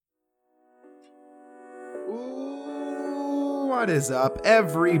What is up,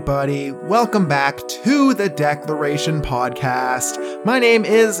 everybody? Welcome back to the Declaration Podcast. My name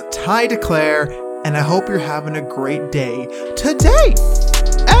is Ty DeClaire, and I hope you're having a great day today.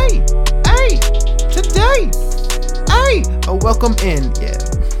 Today. Welcome in.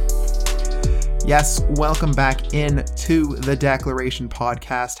 Yes, welcome back into the Declaration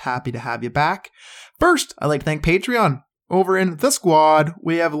Podcast. Happy to have you back. First, I'd like to thank Patreon. Over in the squad,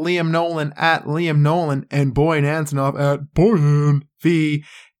 we have Liam Nolan at Liam Nolan and Boyan Antonov at Boyan V.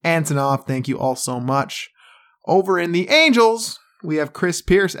 Antonov. Thank you all so much. Over in the Angels, we have Chris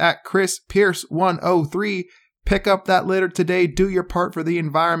Pierce at Chris Pierce 103. Pick up that litter today. Do your part for the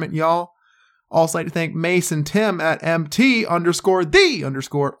environment, y'all. Also like to thank Mason Tim at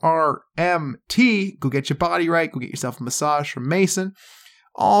MT_the_RMT. Go get your body right. Go get yourself a massage from Mason.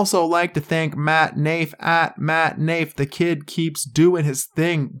 Also like to thank Matt Nafe at Matt Nafe. The kid keeps doing his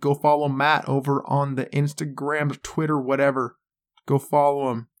thing. Go follow Matt over on the Instagram, Twitter, whatever. Go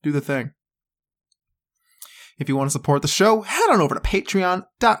follow him. Do the thing. If you want to support the show, head on over to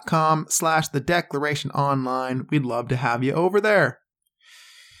patreon.com/thedeclarationonline. We'd love to have you over there.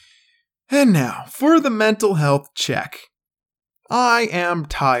 And now, for the mental health check. I am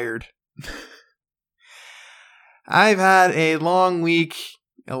tired. I've had a long week,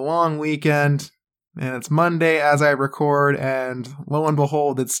 a long weekend, and it's Monday as I record, and lo and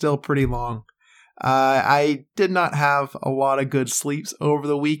behold, it's still pretty long. I did not have a lot of good sleeps over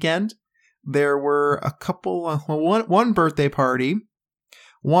the weekend. There were a couple, one birthday party,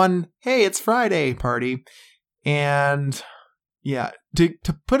 one, hey, it's Friday party, and yeah, to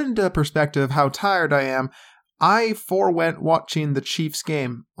put into perspective how tired I am, I forewent watching the Chiefs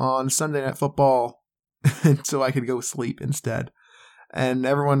game on Sunday Night Football so I could go sleep instead. And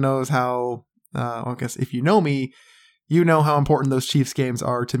everyone knows how, I guess if you know me, you know how important those Chiefs games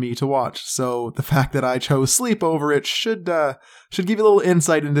are to me to watch. So the fact that I chose sleep over it should give you a little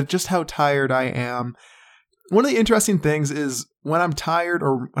insight into just how tired I am. One of the interesting things is when I'm tired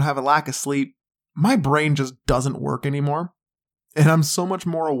or when I have a lack of sleep, my brain just doesn't work anymore. And I'm so much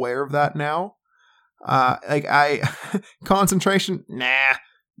more aware of that now. Concentration, nah.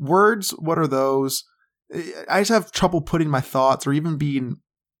 Words, what are those? I just have trouble putting my thoughts or even being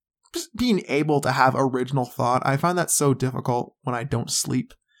able to have original thought. I find that so difficult when I don't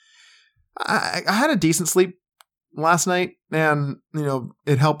sleep. I had a decent sleep last night, and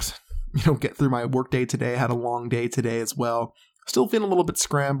it helped get through my work day today. I had a long day today as well. Still feeling a little bit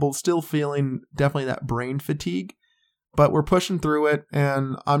scrambled, still feeling definitely that brain fatigue, but we're pushing through it,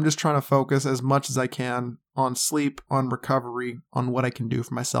 and I'm just trying to focus as much as I can on sleep, on recovery, on what I can do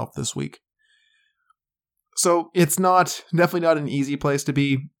for myself this week. So it's definitely not an easy place to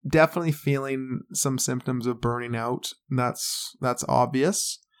be. Definitely feeling some symptoms of burning out. That's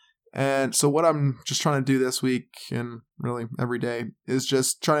obvious. And so what I'm just trying to do this week and really every day is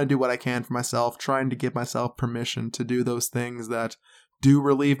just trying to do what I can for myself, trying to give myself permission to do those things that do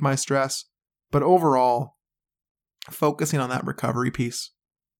relieve my stress. But overall, focusing on that recovery piece,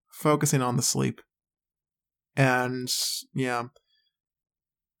 focusing on the sleep. And yeah,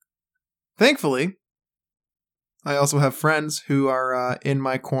 thankfully, I also have friends who are in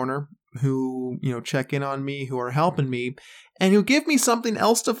my corner, who, check in on me, who are helping me, and who give me something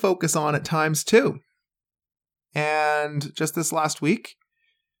else to focus on at times too. And just this last week,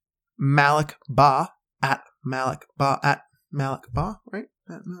 Malik Ba, right? At Malik Ba.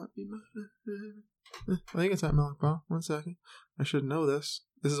 I think it's at Malik Ba. 1 second. I should know this.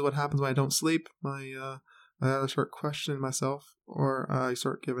 This is what happens when I don't sleep. I either start questioning myself or I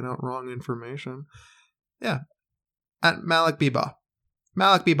start giving out wrong information. Yeah. At Malik Biba.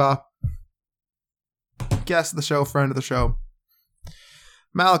 Malik Biba. Guest of the show, friend of the show.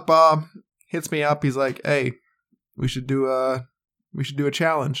 Malik Bob hits me up. He's like, hey, we should do a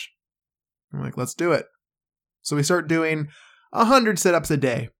challenge. I'm like, let's do it. So we start doing 100 sit-ups a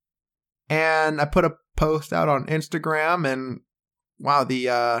day. And I put a post out on Instagram, and wow,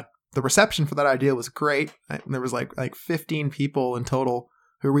 the reception for that idea was great. There was like 15 people in total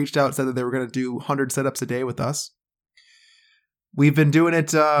who reached out and said that they were going to do 100 sit-ups a day with us. We've been doing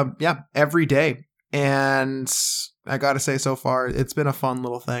it, every day. And I got to say, so far, it's been a fun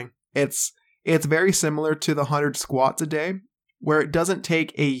little thing. It's very similar to the 100 squats a day, where it doesn't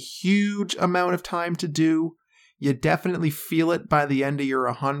take a huge amount of time to do. You definitely feel it by the end of your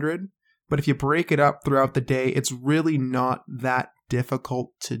 100. But if you break it up throughout the day, it's really not that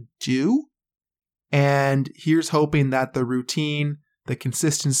difficult to do. And here's hoping that the routine, the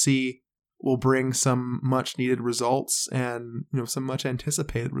consistency, will bring some much needed results and, some much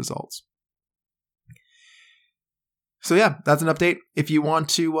anticipated results. So yeah, that's an update. If you want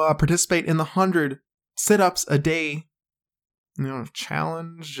to participate in the 100 sit-ups a day,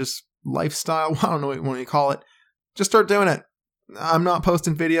 challenge, just lifestyle, I don't know what you call it. Just start doing it. I'm not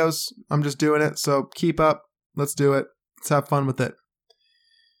posting videos. I'm just doing it. So keep up. Let's do it. Let's have fun with it.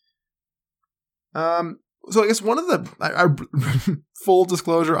 So I guess one of the full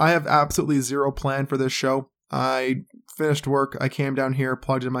disclosure, I have absolutely zero plan for this show. I finished work. I came down here,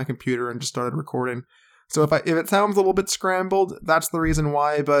 plugged in my computer, and just started recording. So if it sounds a little bit scrambled, that's the reason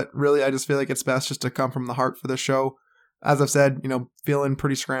why. But really, I just feel like it's best just to come from the heart for the show. As I've said, feeling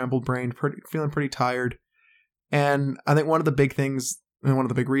pretty scrambled brained, feeling pretty tired. And I think one of the big things and one of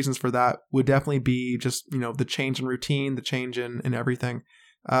the big reasons for that would definitely be just, the change in routine, the change in everything.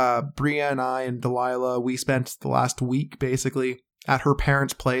 Bria and I and Delilah, we spent the last week basically at her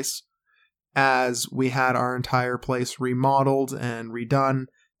parents' place as we had our entire place remodeled and redone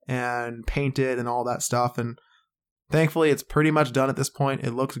and painted and all that stuff. And thankfully it's pretty much done at this point.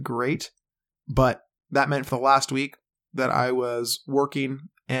 It looks great, but that meant for the last week that I was working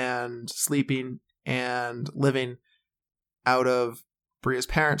and sleeping and living out of Bria's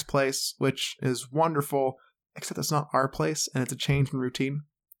parents' place, which is wonderful, except it's not our place and it's a change in routine.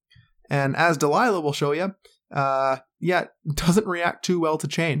 And as Delilah will show you, doesn't react too well to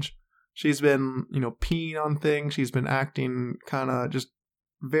change. She's been, peeing on things. She's been acting kind of just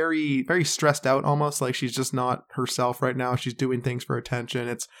very, very stressed out, almost like she's just not herself right now. She's doing things for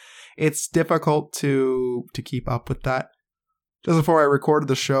attention. It's difficult to keep up with that. Just before I recorded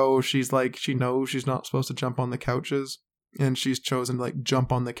the show, she's like, she knows she's not supposed to jump on the couches. And she's chosen to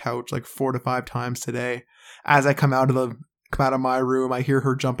jump on the couch 4 to 5 times today. As I come out of my room, I hear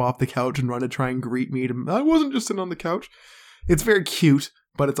her jump off the couch and run to try and greet me. I wasn't just sitting on the couch. It's very cute,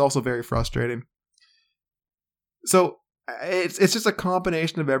 but it's also very frustrating. So it's just a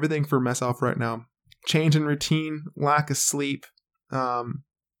combination of everything for myself right now. Change in routine, lack of sleep,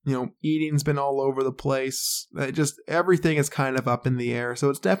 eating's been all over the place. Everything is kind of up in the air. So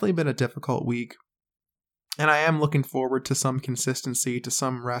it's definitely been a difficult week. And I am looking forward to some consistency, to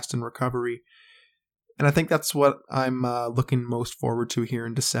some rest and recovery. And I think that's what I'm looking most forward to here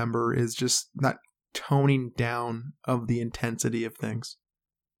in December, is just that toning down of the intensity of things.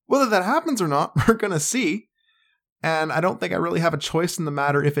 Whether that happens or not, we're going to see. And I don't think I really have a choice in the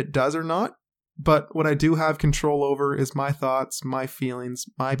matter if it does or not. But what I do have control over is my thoughts, my feelings,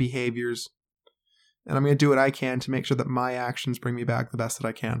 my behaviors. And I'm going to do what I can to make sure that my actions bring me back the best that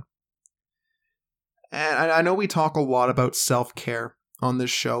I can. And I know we talk a lot about self-care on this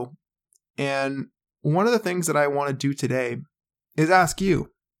show. And one of the things that I want to do today is ask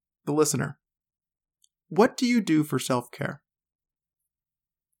you, the listener, what do you do for self-care?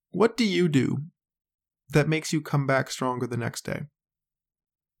 What do you do that makes you come back stronger the next day?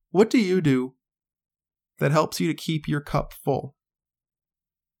 What do you do that helps you to keep your cup full?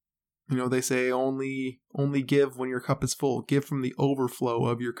 They say only give when your cup is full. Give from the overflow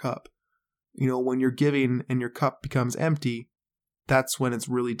of your cup. When you're giving and your cup becomes empty, that's when it's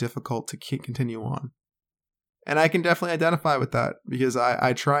really difficult to continue on. And I can definitely identify with that because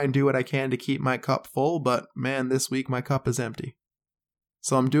I try and do what I can to keep my cup full, but man, this week my cup is empty.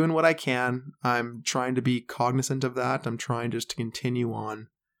 So I'm doing what I can. I'm trying to be cognizant of that. I'm trying just to continue on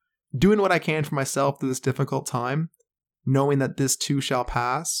doing what I can for myself through this difficult time, knowing that this too shall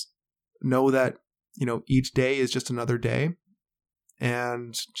pass. Know that, each day is just another day.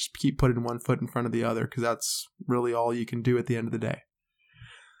 And just keep putting one foot in front of the other, because that's really all you can do at the end of the day.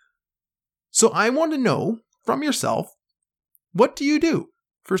 So I want to know from yourself, what do you do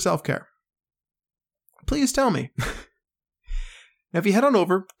for self-care? Please tell me. Now, if you head on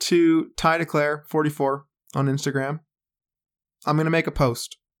over to TyDeclare44 on Instagram, I'm going to make a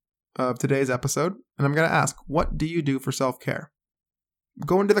post of today's episode, and I'm going to ask, what do you do for self-care?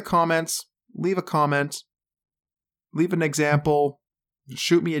 Go into the comments, leave a comment, leave an example,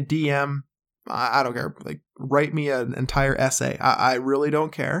 shoot me a DM. I don't care. Write me an entire essay. I really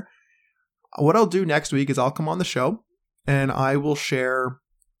don't care. What I'll do next week is I'll come on the show and I will share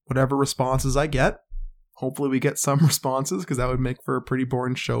whatever responses I get. Hopefully we get some responses, because that would make for a pretty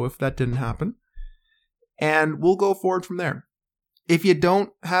boring show if that didn't happen. And we'll go forward from there. If you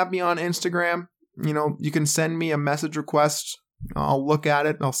don't have me on Instagram, you can send me a message request. I'll look at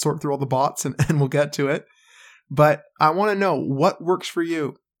it and I'll sort through all the bots and we'll get to it. But I want to know what works for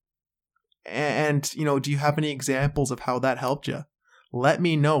you. And, do you have any examples of how that helped you? Let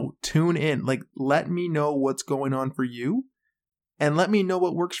me know. Tune in. Let me know what's going on for you. And let me know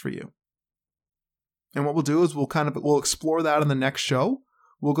what works for you. And what we'll do is we'll explore that in the next show.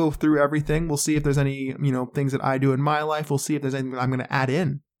 We'll go through everything. We'll see if there's any, things that I do in my life. We'll see if there's anything that I'm going to add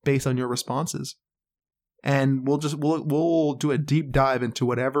in based on your responses. And we'll do a deep dive into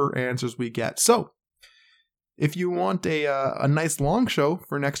whatever answers we get. So, If you want a nice long show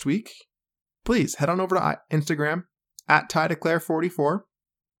for next week, please head on over to Instagram at TyDeclare44.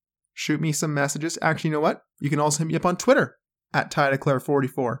 Shoot me some messages. Actually, you know what? You can also hit me up on Twitter at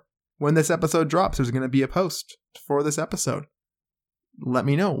TyDeclare44. When this episode drops, there's going to be a post for this episode. Let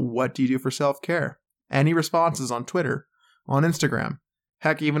me know, what do you do for self-care? Any responses on Twitter, on Instagram,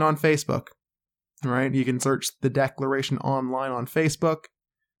 heck, even on Facebook. Right? You can search The Declaration Online on Facebook.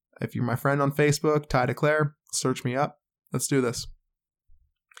 If you're my friend on Facebook, Ty Declare, search me up. Let's do this.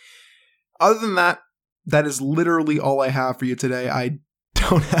 Other than that, that is literally all I have for you today. I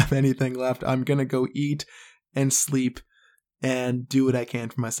don't have anything left. I'm going to go eat and sleep and do what I can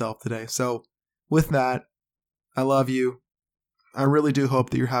for myself today. So with that, I love you. I really do hope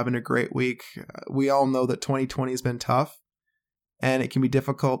that you're having a great week. We all know that 2020 has been tough, and it can be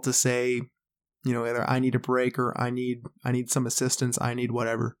difficult to say, either I need a break or I need some assistance, I need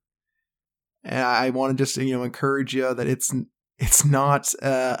whatever. And I want to just, encourage you that it's not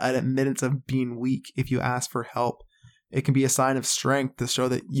an admittance of being weak if you ask for help. It can be a sign of strength to show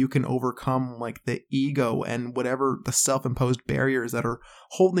that you can overcome like the ego and whatever the self-imposed barriers that are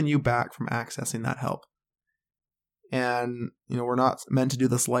holding you back from accessing that help. And, we're not meant to do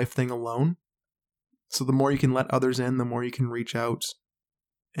this life thing alone. So the more you can let others in, the more you can reach out.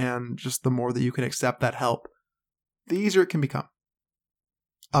 And just the more that you can accept that help, the easier it can become.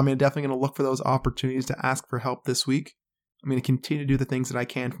 I'm definitely going to look for those opportunities to ask for help this week. I'm going to continue to do the things that I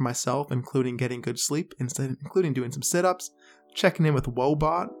can for myself, including getting good sleep, including doing some sit-ups, checking in with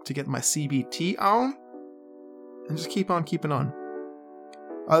Wobot to get my CBT on, and just keep on keeping on.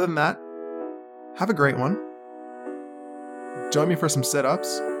 Other than that, have a great one. Join me for some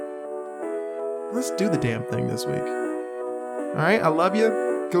sit-ups. Let's do the damn thing this week. All right, I love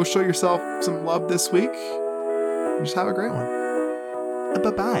you. Go show yourself some love this week. Just have a great one.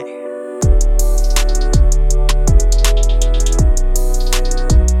 Bye-bye.